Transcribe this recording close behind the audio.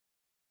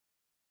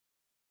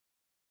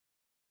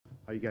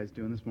How you guys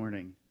doing this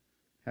morning?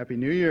 Happy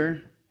New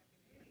Year.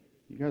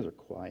 You guys are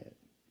quiet.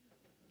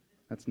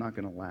 That's not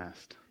going to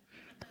last.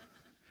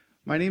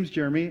 My name's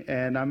Jeremy,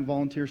 and I'm a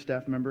volunteer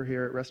staff member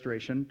here at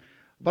Restoration.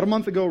 About a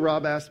month ago,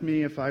 Rob asked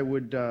me if I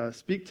would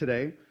speak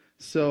today.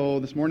 So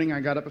this morning,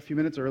 I got up a few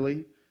minutes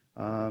early,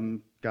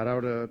 got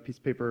out a piece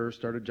of paper,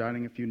 started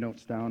jotting a few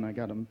notes down. I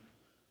got them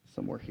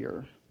somewhere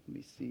here. Let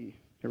me see.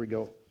 Here we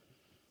go.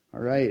 All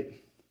right.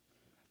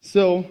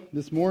 So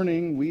this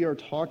morning, we are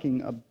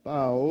talking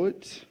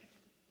about,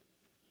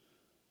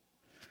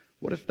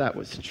 what if that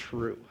was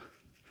true?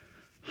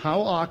 How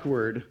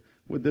awkward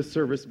would this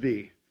service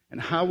be? And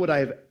how would I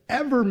have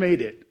ever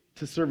made it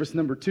to service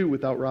number 2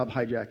 without Rob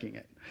hijacking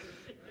it?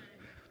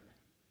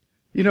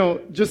 You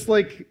know, just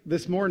like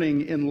this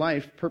morning in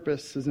life,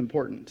 purpose is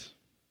important.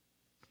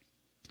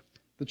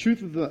 The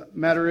truth of the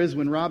matter is,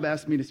 when Rob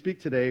asked me to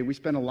speak today, we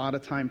spent a lot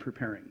of time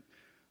preparing.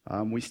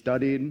 We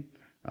studied,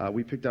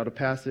 we picked out a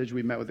passage,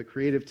 we met with a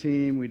creative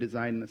team, we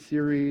designed the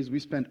series, we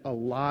spent a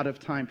lot of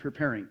time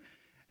preparing.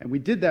 And we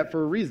did that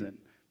for a reason,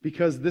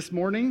 because this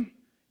morning,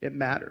 it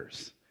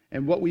matters.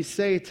 And what we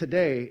say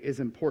today is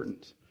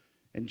important.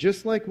 And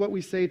just like what we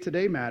say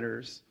today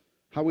matters,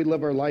 how we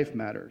live our life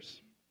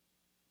matters.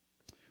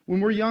 When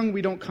we're young,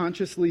 we don't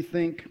consciously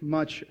think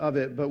much of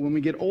it, but when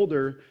we get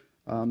older,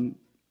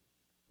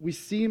 we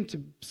seem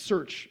to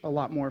search a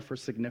lot more for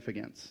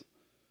significance.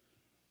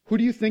 Who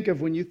do you think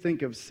of when you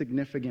think of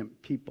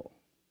significant people?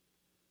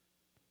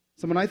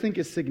 Someone I think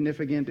is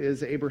significant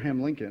is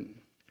Abraham Lincoln.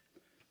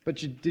 But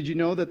did you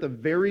know that the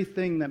very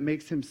thing that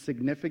makes him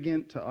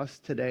significant to us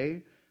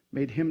today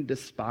made him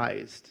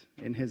despised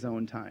in his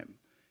own time?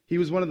 He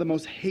was one of the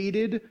most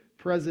hated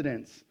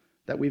presidents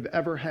that we've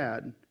ever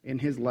had in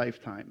his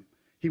lifetime.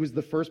 He was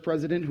the first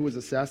president who was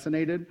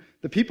assassinated.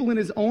 The people in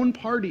his own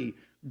party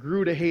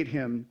grew to hate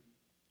him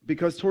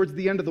because towards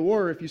the end of the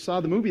war, if you saw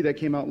the movie that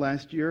came out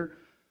last year,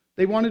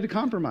 they wanted to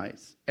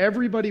compromise.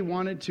 Everybody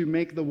wanted to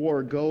make the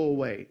war go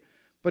away.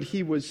 But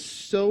he was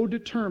so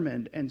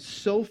determined and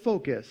so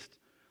focused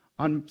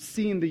on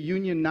seeing the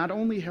Union not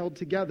only held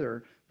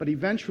together, but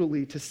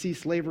eventually to see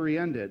slavery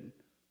ended,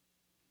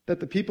 that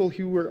the people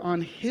who were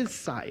on his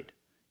side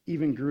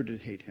even grew to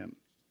hate him.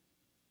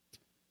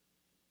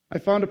 I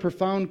found a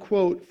profound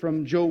quote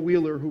from Joe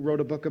Wheeler, who wrote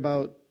a book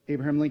about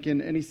Abraham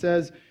Lincoln, and he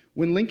says,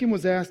 when Lincoln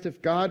was asked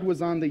if God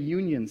was on the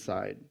Union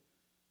side,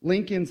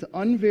 Lincoln's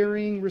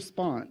unvarying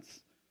response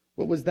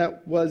was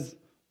that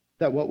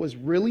what was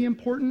really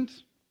important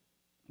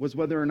was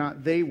whether or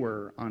not they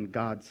were on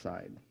God's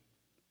side.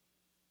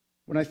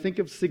 When I think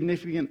of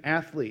significant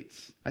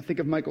athletes, I think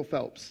of Michael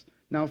Phelps.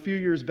 Now, a few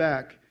years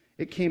back,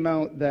 it came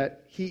out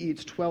that he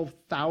eats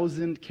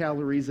 12,000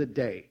 calories a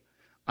day.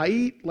 I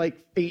eat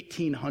like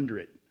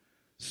 1,800.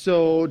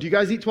 So, do you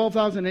guys eat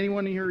 12,000?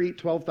 Anyone here eat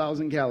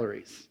 12,000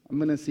 calories? I'm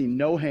going to see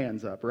no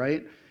hands up,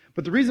 right?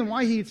 But the reason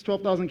why he eats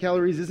 12,000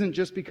 calories isn't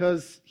just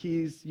because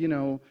he's,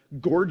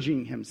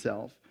 gorging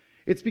himself.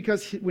 It's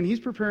because when he's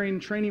preparing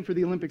training for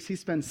the Olympics, he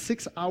spends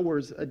 6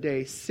 hours a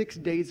day, 6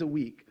 days a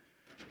week,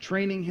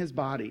 training his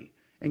body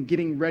and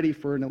getting ready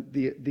for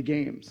the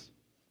games.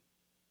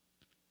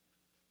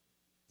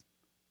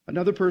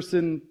 Another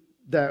person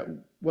that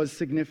was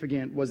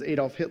significant was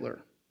Adolf Hitler.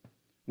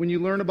 When you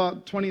learn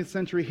about 20th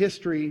century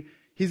history,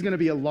 he's going to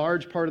be a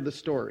large part of the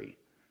story.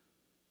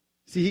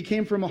 See, he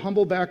came from a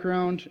humble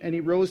background, and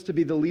he rose to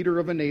be the leader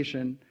of a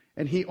nation,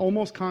 and he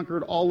almost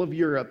conquered all of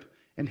Europe,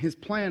 and his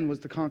plan was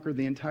to conquer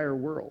the entire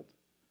world.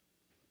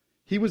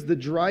 He was the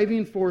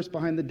driving force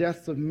behind the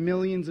deaths of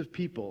millions of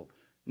people.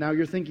 Now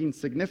you're thinking,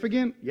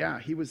 significant? Yeah,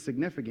 he was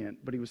significant,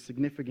 but he was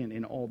significant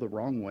in all the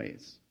wrong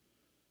ways.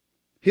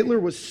 Hitler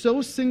was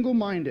so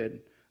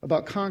single-minded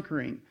about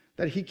conquering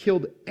that he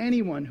killed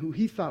anyone who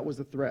he thought was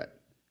a threat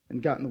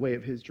and got in the way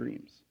of his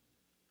dreams.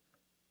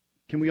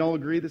 Can we all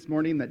agree this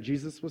morning that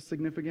Jesus was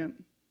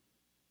significant?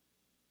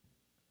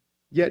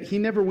 Yet he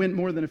never went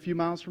more than a few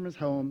miles from his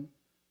home.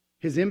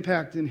 His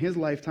impact in his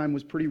lifetime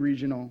was pretty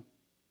regional.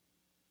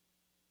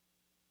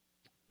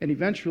 And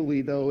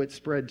eventually, though, it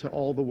spread to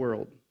all the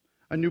world.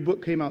 A new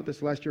book came out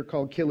this last year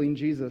called Killing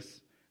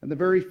Jesus. And the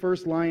very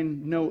first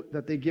line note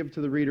that they give to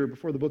the reader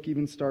before the book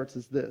even starts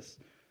is this: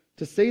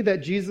 to say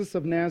that Jesus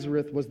of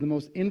Nazareth was the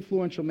most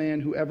influential man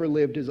who ever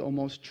lived is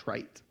almost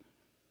trite.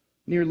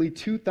 Nearly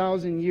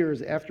 2,000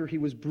 years after he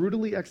was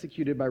brutally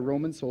executed by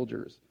Roman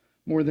soldiers,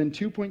 more than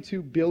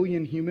 2.2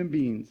 billion human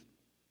beings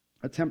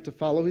attempt to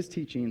follow his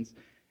teachings,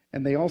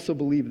 and they also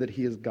believe that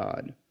he is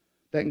God.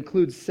 That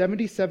includes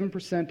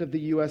 77% of the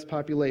U.S.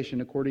 population,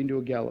 according to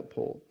a Gallup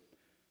poll.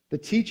 The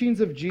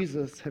teachings of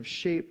Jesus have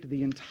shaped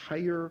the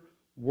entire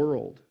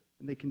world,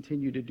 and they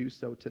continue to do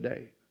so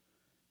today.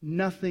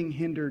 Nothing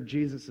hindered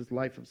Jesus'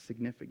 life of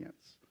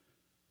significance.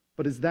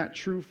 But is that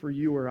true for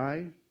you or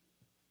I?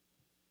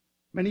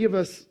 I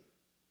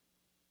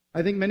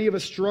think many of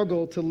us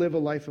struggle to live a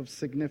life of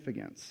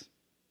significance.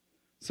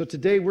 So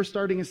today we're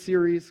starting a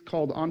series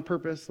called On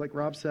Purpose, like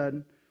Rob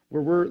said,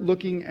 where we're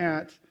looking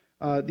at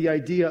the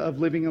idea of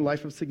living a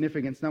life of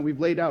significance. Now, we've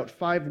laid out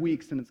 5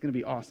 weeks, and it's going to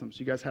be awesome. So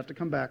you guys have to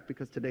come back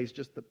because today's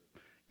just the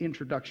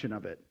introduction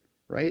of it,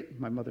 right?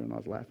 My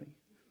mother-in-law's laughing.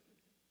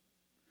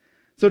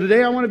 So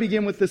today I want to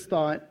begin with this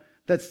thought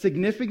that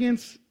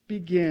significance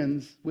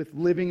begins with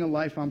living a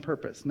life on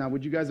purpose. Now,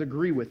 would you guys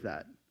agree with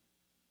that?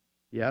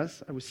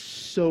 Yes? I was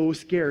so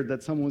scared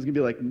that someone was going to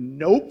be like,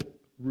 nope,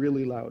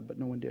 really loud, but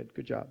no one did.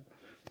 Good job.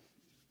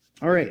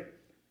 All right.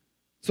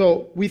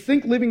 So we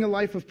think living a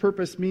life of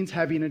purpose means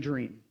having a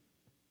dream.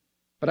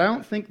 But I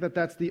don't think that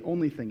that's the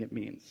only thing it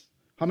means.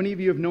 How many of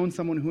you have known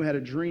someone who had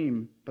a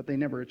dream, but they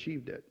never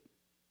achieved it?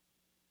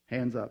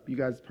 Hands up. You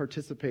guys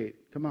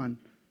participate. Come on.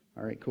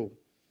 All right, cool.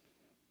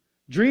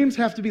 Dreams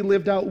have to be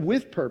lived out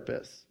with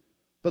purpose,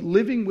 but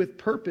living with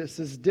purpose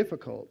is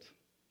difficult.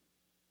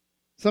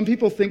 Some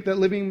people think that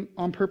living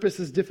on purpose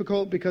is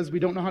difficult because we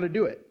don't know how to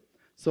do it.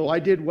 So I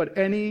did what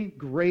any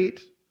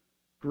great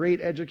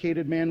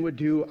educated man would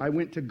do. I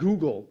went to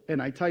Google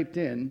and I typed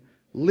in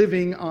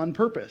living on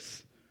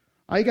purpose.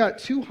 I got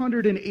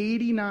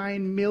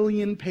 289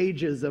 million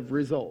pages of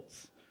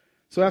results.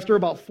 So after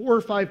about 4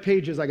 or 5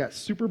 pages, I got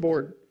super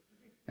bored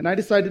and I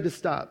decided to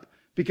stop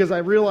because I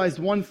realized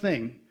one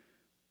thing.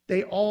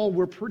 They all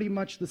were pretty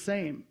much the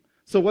same.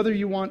 So whether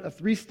you want a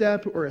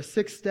 3-step or a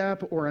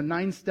 6-step or a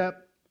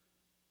 9-step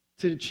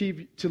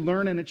to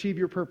learn and achieve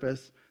your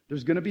purpose,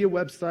 there's going to be a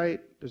website,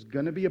 there's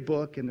going to be a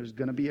book, and there's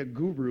going to be a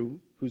guru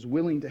who's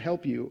willing to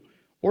help you.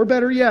 Or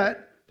better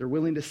yet, they're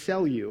willing to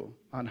sell you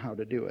on how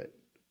to do it.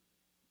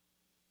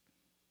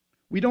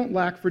 We don't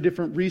lack for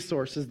different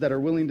resources that are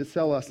willing to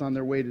sell us on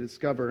their way to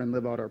discover and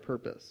live out our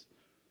purpose.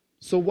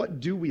 So what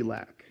do we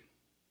lack?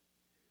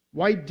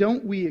 Why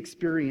don't we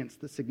experience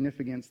the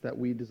significance that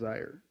we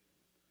desire?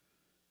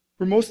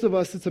 For most of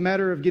us, it's a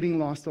matter of getting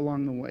lost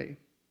along the way.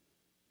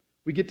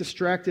 We get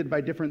distracted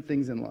by different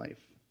things in life.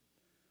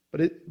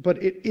 But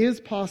it is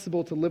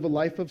possible to live a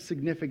life of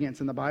significance,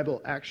 and the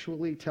Bible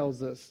actually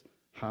tells us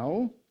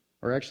how,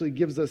 or actually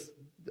gives us,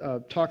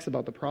 talks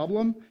about the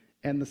problem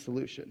and the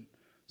solution.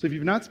 So if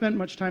you've not spent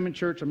much time in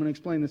church, I'm going to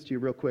explain this to you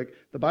real quick.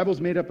 The Bible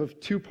is made up of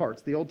 2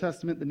 parts, the Old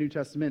Testament, the New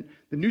Testament.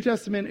 The New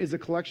Testament is a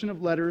collection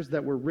of letters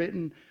that were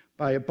written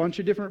by a bunch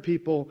of different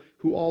people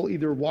who all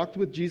either walked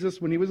with Jesus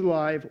when he was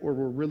alive or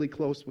were really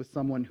close with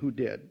someone who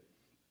did.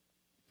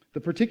 The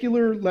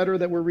particular letter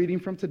that we're reading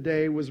from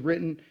today was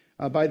written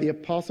by the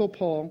Apostle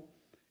Paul,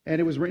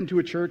 and it was written to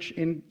a church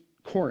in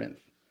Corinth.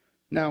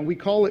 Now, we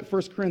call it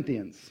 1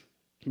 Corinthians.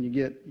 Can you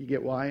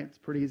get why? It's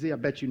pretty easy. I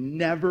bet you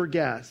never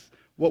guess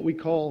what we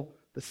call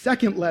the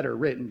second letter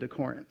written to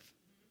Corinth.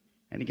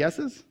 Any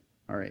guesses?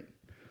 All right.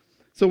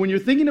 So when you're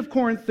thinking of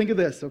Corinth, think of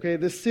this, okay?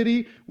 This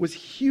city was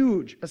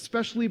huge,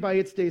 especially by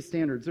its day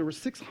standards. There were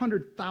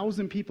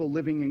 600,000 people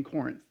living in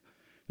Corinth.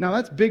 Now,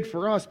 that's big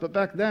for us, but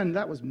back then,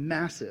 that was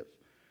massive.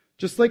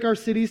 Just like our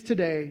cities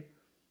today,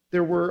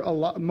 there were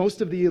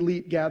most of the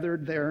elite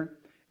gathered there.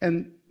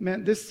 And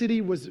man, this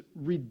city was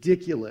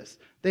ridiculous.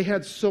 They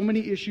had so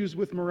many issues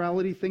with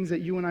morality, things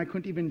that you and I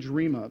couldn't even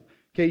dream of.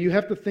 Okay, you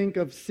have to think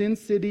of Sin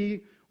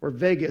City or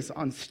Vegas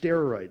on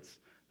steroids.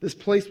 This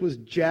place was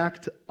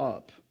jacked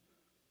up.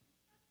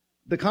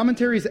 The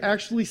commentaries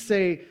actually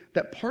say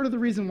that part of the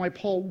reason why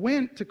Paul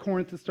went to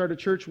Corinth to start a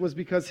church was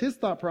because his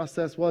thought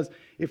process was,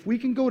 if we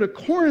can go to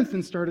Corinth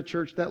and start a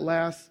church that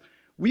lasts,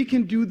 we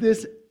can do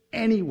this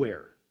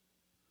anywhere.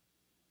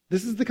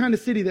 This is the kind of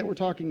city that we're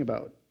talking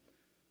about.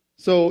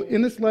 So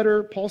in this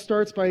letter, Paul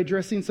starts by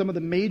addressing some of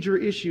the major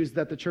issues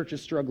that the church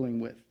is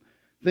struggling with.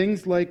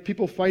 Things like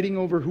people fighting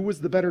over who was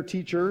the better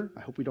teacher.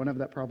 I hope we don't have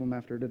that problem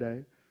after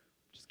today.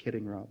 Just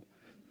kidding, Rob.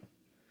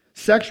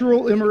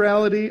 Sexual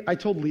immorality. I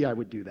told Lee I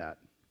would do that.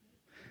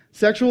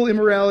 Sexual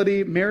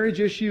immorality, marriage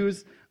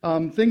issues,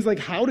 things like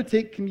how to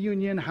take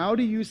communion, how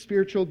to use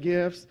spiritual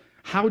gifts,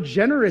 how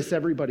generous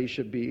everybody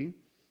should be.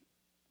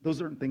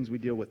 Those aren't things we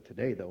deal with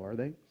today, though, are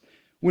they?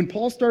 When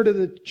Paul started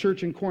the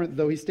church in Corinth,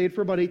 though, he stayed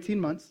for about 18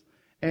 months,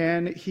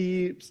 and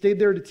he stayed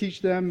there to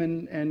teach them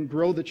and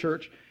grow the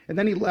church, and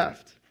then he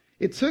left.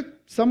 It took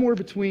somewhere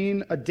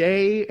between a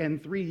day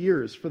and 3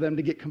 years for them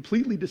to get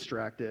completely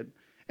distracted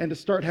and to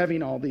start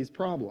having all these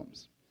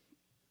problems.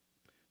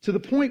 To the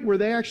point where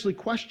they actually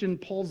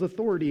questioned Paul's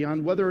authority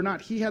on whether or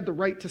not he had the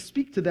right to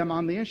speak to them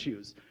on the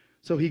issues.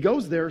 So he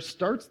goes there,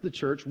 starts the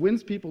church,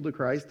 wins people to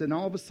Christ, and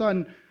all of a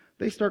sudden,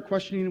 they start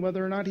questioning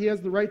whether or not he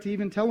has the right to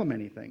even tell them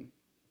anything.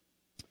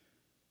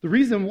 The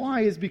reason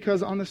why is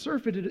because on the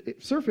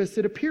surface,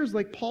 it appears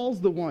like Paul's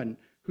the one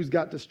who's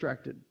got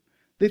distracted.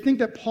 They think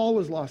that Paul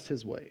has lost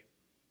his way.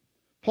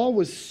 Paul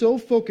was so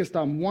focused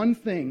on one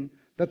thing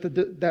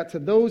that to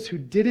those who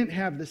didn't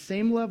have the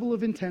same level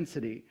of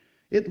intensity,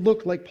 it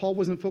looked like Paul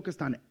wasn't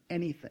focused on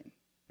anything.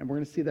 And we're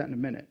going to see that in a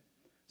minute.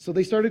 So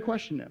they started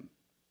questioning him.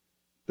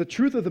 The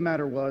truth of the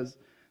matter was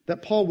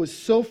that Paul was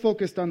so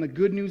focused on the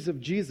good news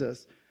of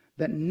Jesus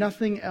that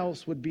nothing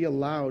else would be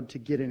allowed to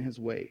get in his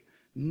way.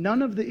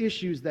 None of the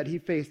issues that he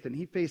faced, and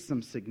he faced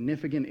some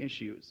significant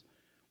issues,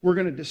 were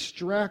going to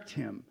distract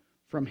him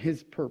from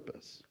his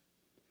purpose.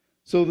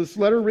 So this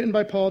letter written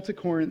by Paul to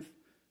Corinth,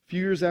 a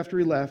few years after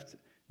he left,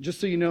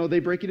 just so you know, they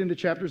break it into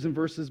chapters and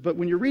verses, but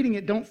when you're reading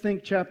it, don't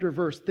think chapter,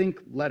 verse, think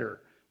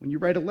letter. When you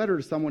write a letter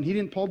to someone,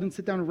 Paul didn't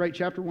sit down and write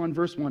chapter 1,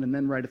 verse 1, and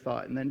then write a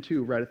thought, and then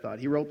 2, write a thought.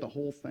 He wrote the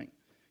whole thing.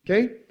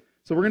 Okay?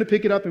 So we're going to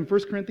pick it up in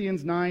 1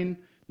 Corinthians 9,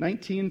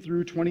 19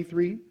 through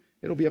 23.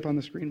 It'll be up on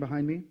the screen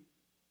behind me.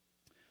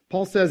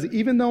 Paul says,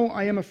 even though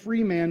I am a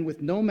free man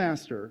with no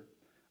master,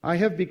 I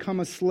have become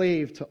a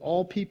slave to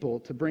all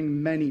people to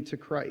bring many to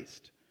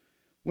Christ.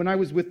 When I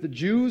was with the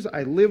Jews,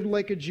 I lived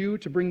like a Jew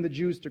to bring the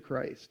Jews to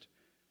Christ.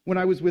 When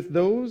I was with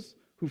those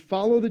who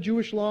follow the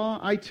Jewish law,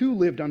 I too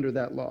lived under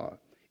that law.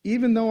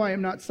 Even though I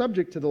am not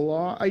subject to the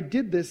law, I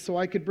did this so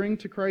I could bring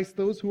to Christ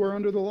those who are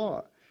under the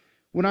law.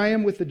 When I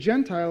am with the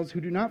Gentiles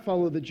who do not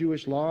follow the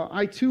Jewish law,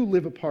 I too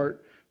live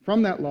apart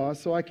from that law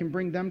so I can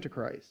bring them to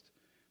Christ.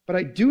 But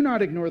I do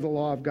not ignore the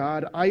law of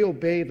God. I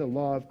obey the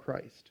law of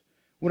Christ.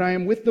 When I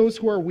am with those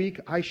who are weak,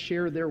 I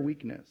share their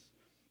weakness.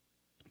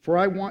 For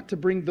I want to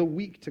bring the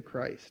weak to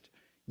Christ.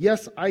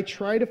 Yes, I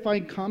try to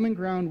find common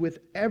ground with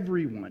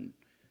everyone,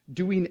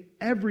 doing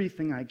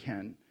everything I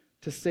can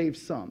to save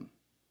some.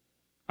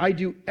 I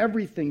do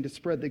everything to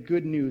spread the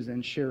good news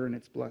and share in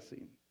its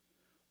blessing.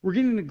 We're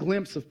getting a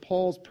glimpse of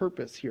Paul's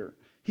purpose here.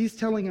 He's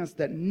telling us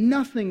that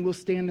nothing will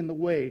stand in the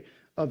way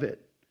of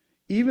it.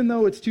 Even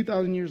though it's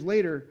 2,000 years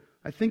later,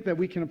 I think that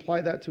we can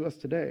apply that to us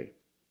today.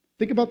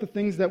 Think about the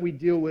things that we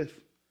deal with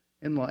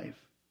in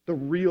life, the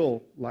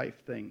real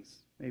life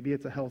things. Maybe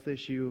it's a health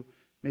issue,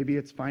 maybe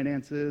it's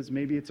finances,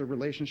 maybe it's a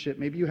relationship,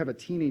 maybe you have a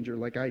teenager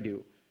like I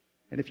do.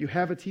 And if you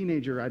have a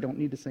teenager, I don't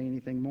need to say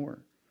anything more.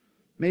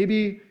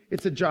 Maybe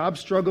it's a job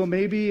struggle,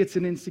 maybe it's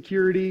an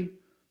insecurity,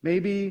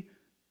 maybe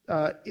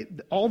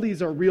all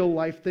these are real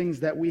life things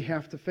that we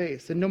have to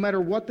face. And no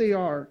matter what they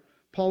are,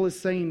 Paul is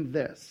saying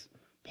this.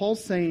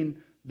 Paul's saying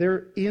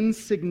they're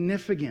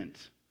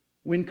insignificant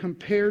when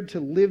compared to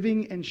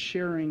living and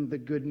sharing the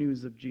good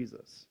news of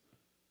Jesus.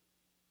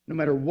 No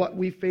matter what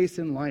we face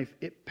in life,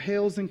 it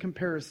pales in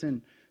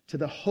comparison to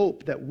the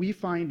hope that we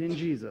find in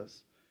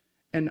Jesus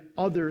and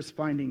others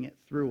finding it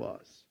through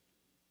us.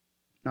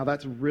 Now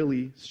that's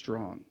really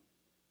strong.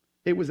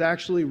 It was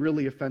actually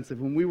really offensive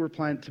when we were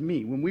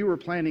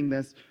planning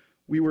this,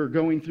 we were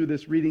going through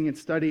this, reading and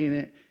studying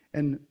it,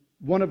 and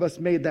one of us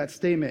made that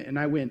statement, and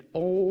I went,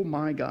 oh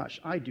my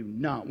gosh, I do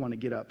not want to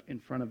get up in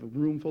front of a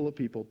room full of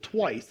people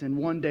twice in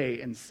one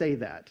day and say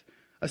that,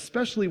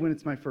 especially when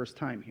it's my first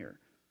time here.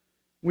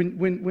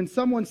 When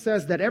someone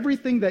says that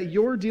everything that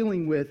you're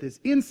dealing with is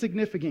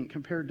insignificant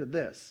compared to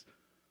this,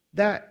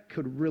 that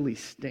could really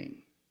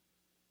sting.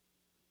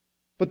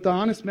 But the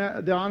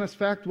honest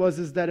fact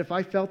is that if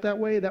I felt that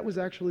way, that was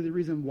actually the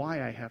reason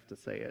why I have to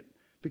say it,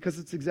 because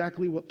it's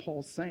exactly what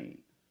Paul's saying.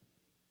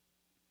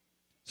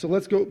 So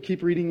let's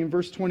keep reading in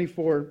verse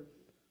 24.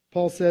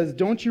 Paul says,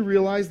 don't you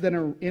realize that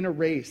in a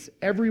race,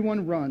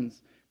 everyone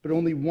runs, but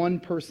only one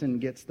person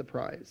gets the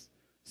prize?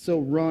 So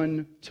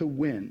run to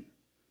win.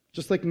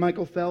 Just like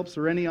Michael Phelps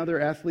or any other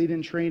athlete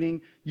in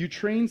training, you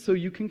train so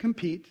you can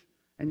compete,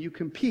 and you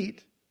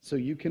compete so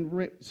you can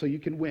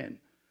win.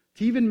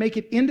 To even make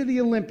it into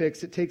the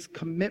Olympics, it takes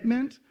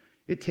commitment,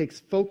 it takes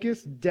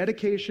focus,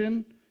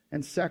 dedication,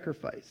 and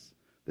sacrifice.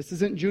 This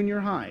isn't junior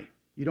high.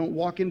 You don't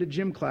walk into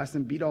gym class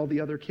and beat all the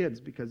other kids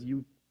because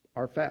you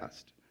are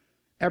fast.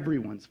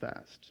 Everyone's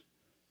fast.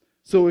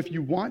 So if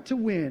you want to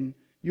win,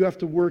 you have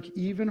to work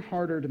even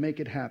harder to make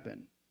it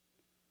happen.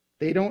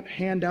 They don't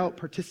hand out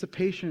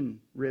participation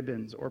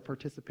ribbons or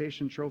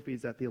participation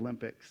trophies at the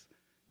Olympics.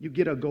 You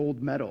get a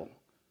gold medal.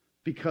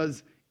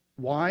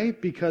 Why?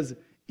 Because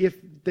if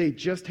they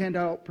just hand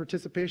out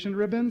participation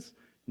ribbons,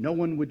 no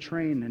one would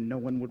train and no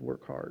one would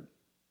work hard.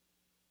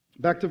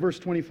 Back to verse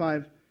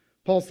 25.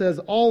 Paul says,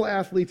 all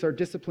athletes are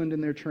disciplined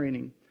in their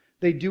training.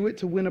 They do it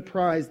to win a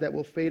prize that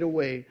will fade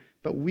away,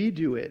 but we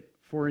do it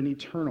for an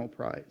eternal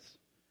prize.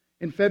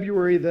 In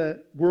February,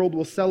 the world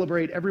will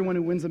celebrate everyone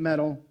who wins a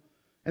medal,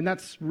 and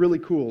that's really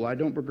cool. I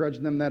don't begrudge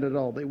them that at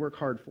all. They work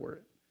hard for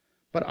it.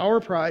 But our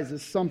prize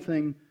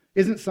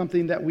isn't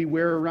something that we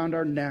wear around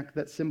our neck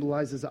that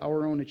symbolizes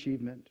our own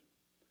achievement.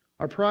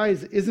 Our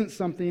prize isn't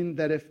something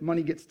that if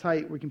money gets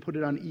tight, we can put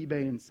it on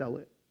eBay and sell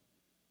it.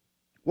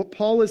 What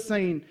Paul is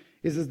saying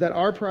is that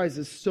our prize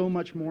is so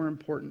much more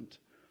important.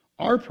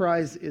 Our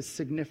prize is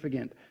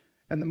significant.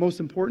 And the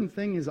most important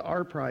thing is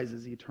our prize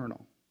is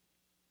eternal.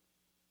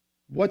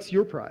 What's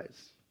your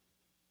prize?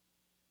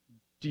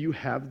 Do you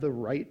have the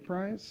right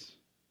prize?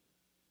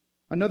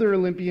 Another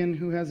Olympian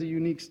who has a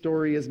unique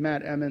story is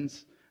Matt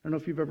Emmons. I don't know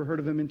if you've ever heard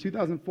of him. In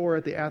 2004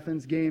 at the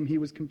Athens game, he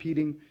was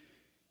competing.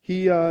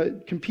 He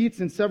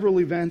competes in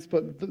several events,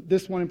 but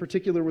this one in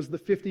particular was the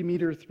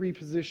 50-meter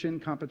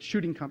three-position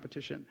shooting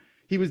competition.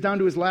 He was down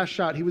to his last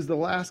shot. He was the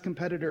last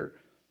competitor.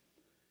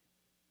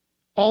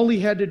 All he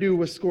had to do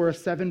was score a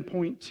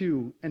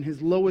 7.2, and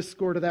his lowest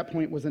score to that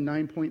point was a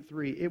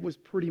 9.3. It was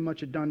pretty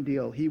much a done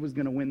deal. He was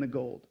going to win the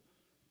gold.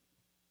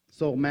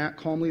 So Matt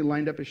calmly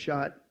lined up his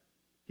shot.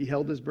 He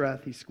held his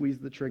breath. He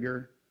squeezed the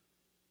trigger.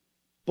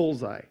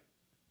 Bullseye.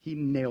 He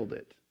nailed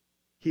it.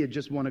 He had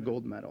just won a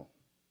gold medal.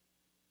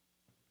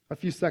 A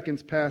few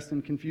seconds passed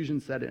and confusion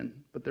set in,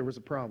 but there was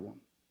a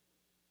problem.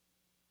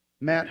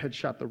 Matt had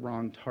shot the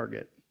wrong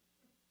target.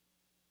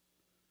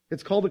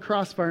 It's called a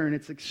crossfire, and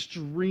it's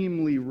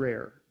extremely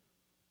rare.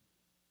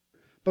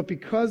 But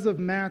because of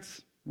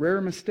Matt's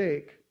rare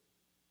mistake,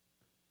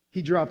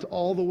 he dropped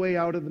all the way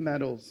out of the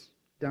medals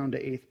down to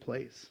 8th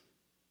place.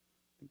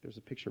 I think there's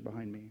a picture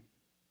behind me.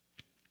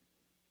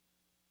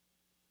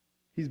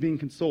 He's being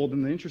consoled,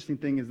 and the interesting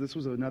thing is this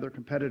was another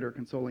competitor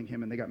consoling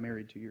him, and they got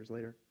married 2 years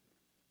later.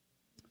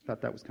 I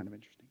thought that was kind of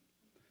interesting.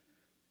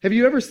 Have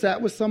you ever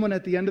sat with someone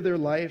at the end of their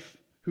life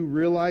who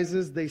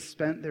realizes they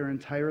spent their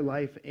entire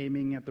life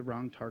aiming at the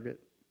wrong target?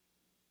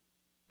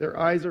 Their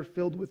eyes are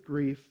filled with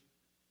grief.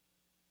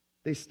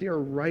 They stare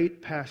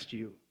right past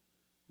you,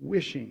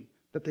 wishing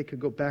that they could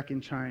go back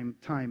in time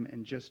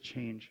and just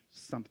change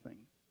something.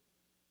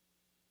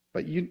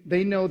 But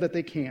they know that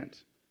they can't,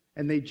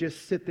 and they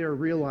just sit there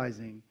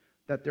realizing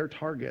that their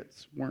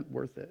targets weren't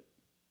worth it.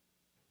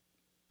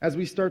 As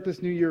we start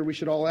this new year, we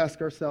should all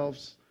ask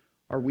ourselves,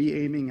 are we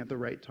aiming at the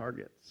right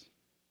targets?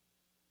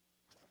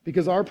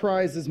 Because our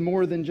prize is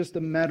more than just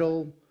a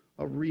medal,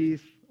 a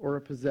wreath, or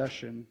a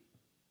possession.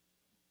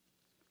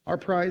 Our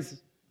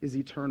prize is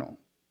eternal.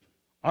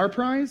 Our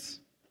prize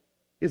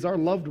is our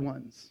loved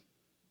ones.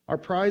 Our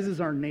prize is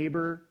our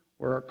neighbor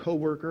or our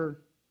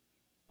coworker,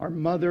 our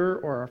mother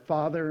or our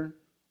father,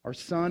 our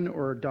son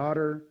or our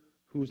daughter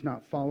who's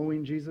not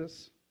following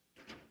Jesus.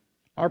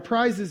 Our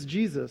prize is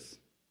Jesus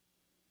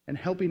and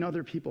helping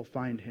other people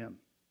find him,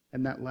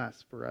 and that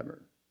lasts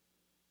forever.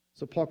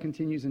 So Paul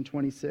continues in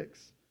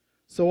 26.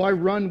 So I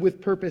run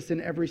with purpose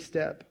in every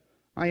step.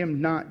 I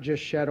am not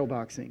just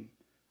shadowboxing.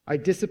 I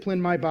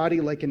discipline my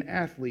body like an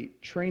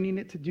athlete, training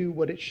it to do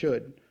what it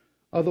should.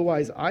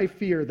 Otherwise, I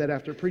fear that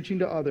after preaching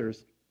to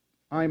others,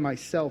 I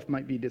myself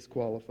might be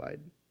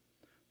disqualified.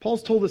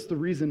 Paul's told us the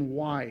reason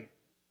why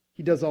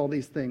he does all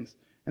these things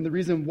and the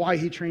reason why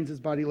he trains his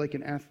body like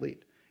an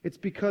athlete. It's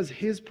because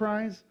his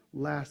prize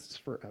lasts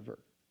forever.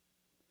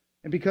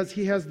 And because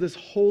he has this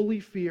holy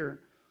fear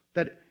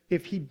that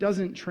if he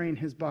doesn't train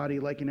his body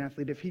like an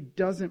athlete, if he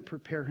doesn't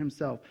prepare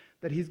himself,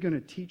 that he's going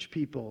to teach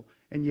people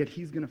and yet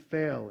he's going to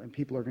fail and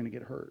people are going to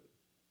get hurt.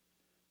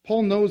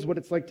 Paul knows what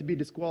it's like to be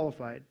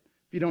disqualified.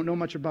 If you don't know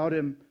much about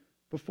him,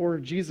 before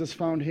Jesus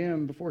found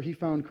him, before he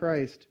found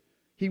Christ,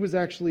 he was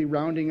actually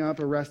rounding up,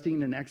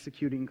 arresting, and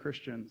executing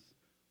Christians.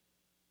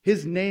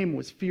 His name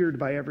was feared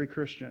by every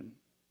Christian.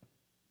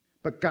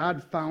 But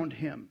God found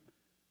him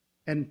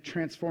and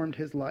transformed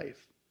his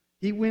life.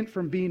 He went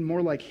from being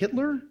more like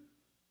Hitler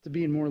to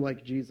being more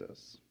like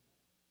Jesus.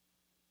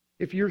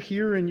 If you're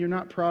here and you're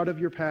not proud of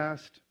your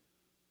past,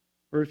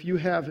 or if you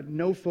have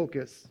no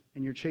focus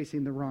and you're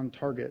chasing the wrong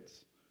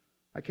targets,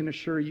 I can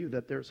assure you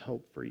that there's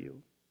hope for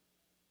you.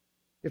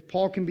 If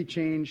Paul can be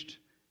changed,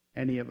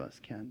 any of us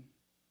can.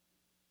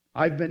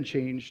 I've been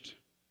changed,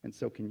 and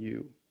so can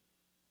you.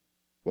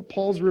 What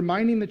Paul's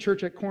reminding the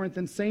church at Corinth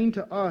and saying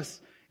to us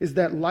is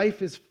that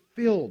life is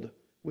filled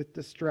with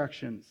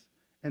distractions,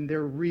 and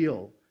they're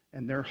real,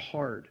 and they're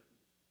hard.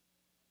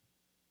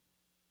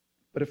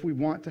 But if we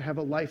want to have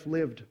a life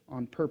lived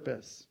on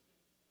purpose,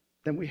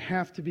 then we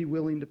have to be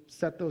willing to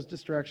set those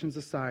distractions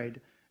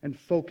aside and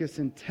focus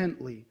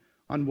intently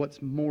on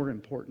what's more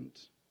important.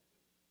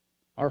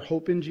 Our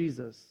hope in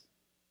Jesus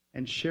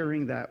and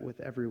sharing that with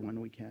everyone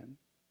we can.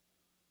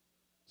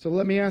 So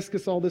let me ask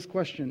us all this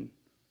question.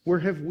 Where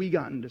have we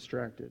gotten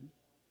distracted?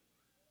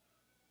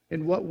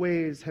 In what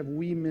ways have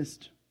we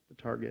missed the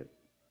target?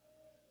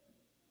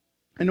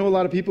 I know a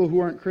lot of people who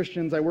aren't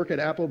Christians. I work at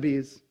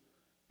Applebee's,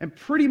 and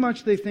pretty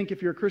much they think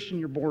if you're a Christian,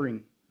 you're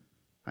boring.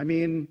 I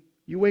mean,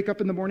 you wake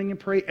up in the morning and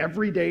pray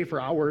every day for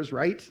hours,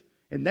 right?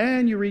 And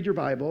then you read your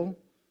Bible,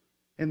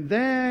 and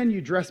then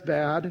you dress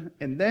bad,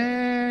 and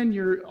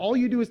then all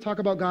you do is talk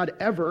about God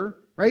ever,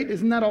 right?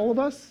 Isn't that all of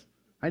us?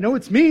 I know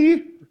it's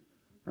me,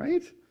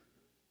 right?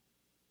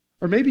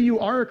 Or maybe you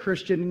are a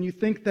Christian and you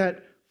think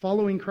that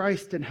following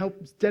Christ and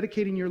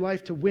dedicating your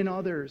life to win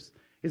others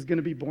is going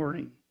to be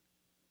boring.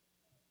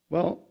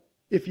 Well,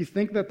 if you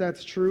think that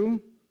that's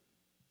true,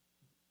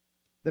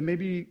 then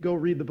maybe go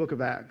read the book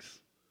of Acts.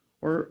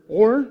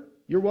 Or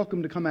you're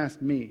welcome to come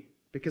ask me,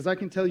 because I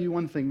can tell you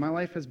one thing. My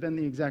life has been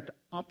the exact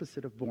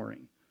opposite of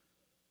boring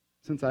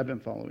since I've been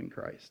following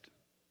Christ.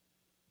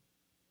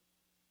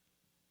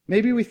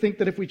 Maybe we think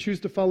that if we choose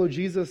to follow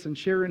Jesus and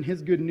share in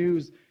his good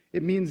news,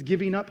 it means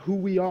giving up who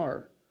we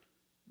are.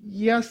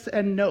 Yes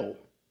and no.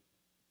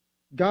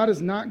 God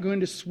is not going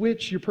to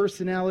switch your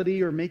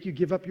personality or make you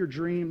give up your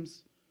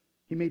dreams.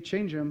 He may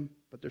change them,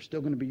 but they're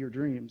still going to be your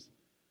dreams.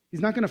 He's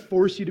not going to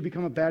force you to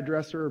become a bad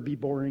dresser or be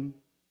boring.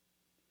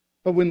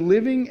 But when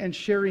living and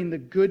sharing the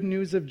good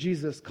news of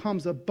Jesus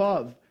comes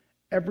above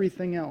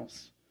everything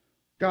else,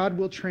 God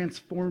will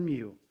transform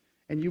you.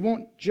 And you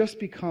won't just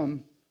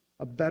become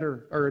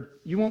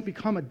you won't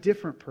become a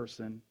different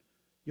person.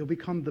 You'll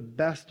become the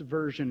best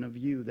version of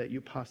you that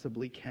you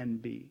possibly can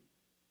be.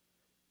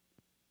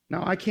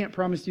 Now, I can't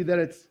promise you that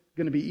it's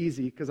going to be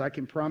easy, because I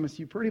can promise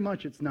you pretty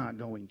much it's not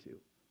going to.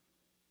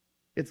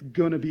 It's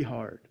going to be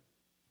hard.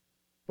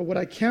 But what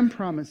I can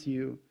promise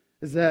you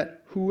is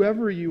that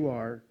whoever you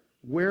are,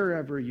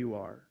 wherever you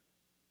are,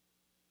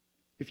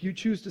 if you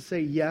choose to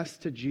say yes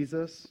to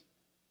Jesus,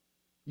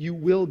 you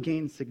will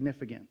gain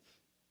significance.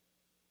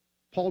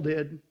 Paul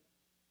did.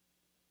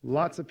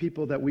 Lots of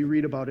people that we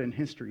read about in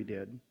history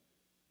did.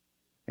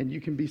 And you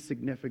can be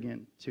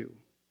significant too.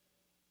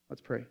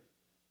 Let's pray.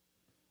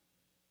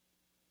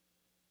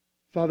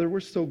 Father, we're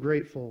so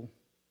grateful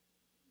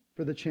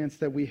for the chance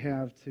that we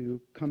have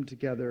to come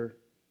together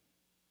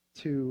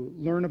to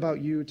learn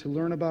about you, to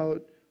learn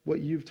about what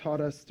you've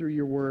taught us through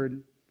your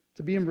word,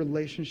 to be in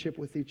relationship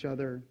with each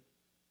other.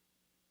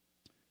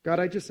 God,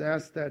 I just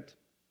ask that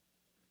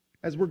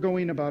as we're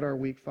going about our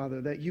week,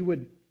 Father, that you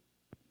would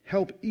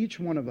help each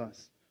one of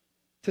us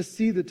to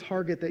see the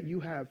target that you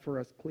have for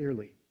us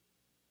clearly.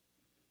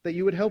 That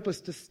you would help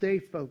us to stay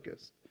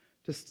focused,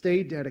 to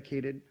stay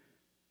dedicated,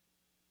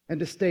 and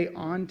to stay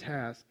on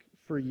task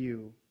for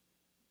you.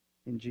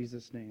 In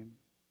Jesus' name,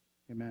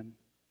 amen.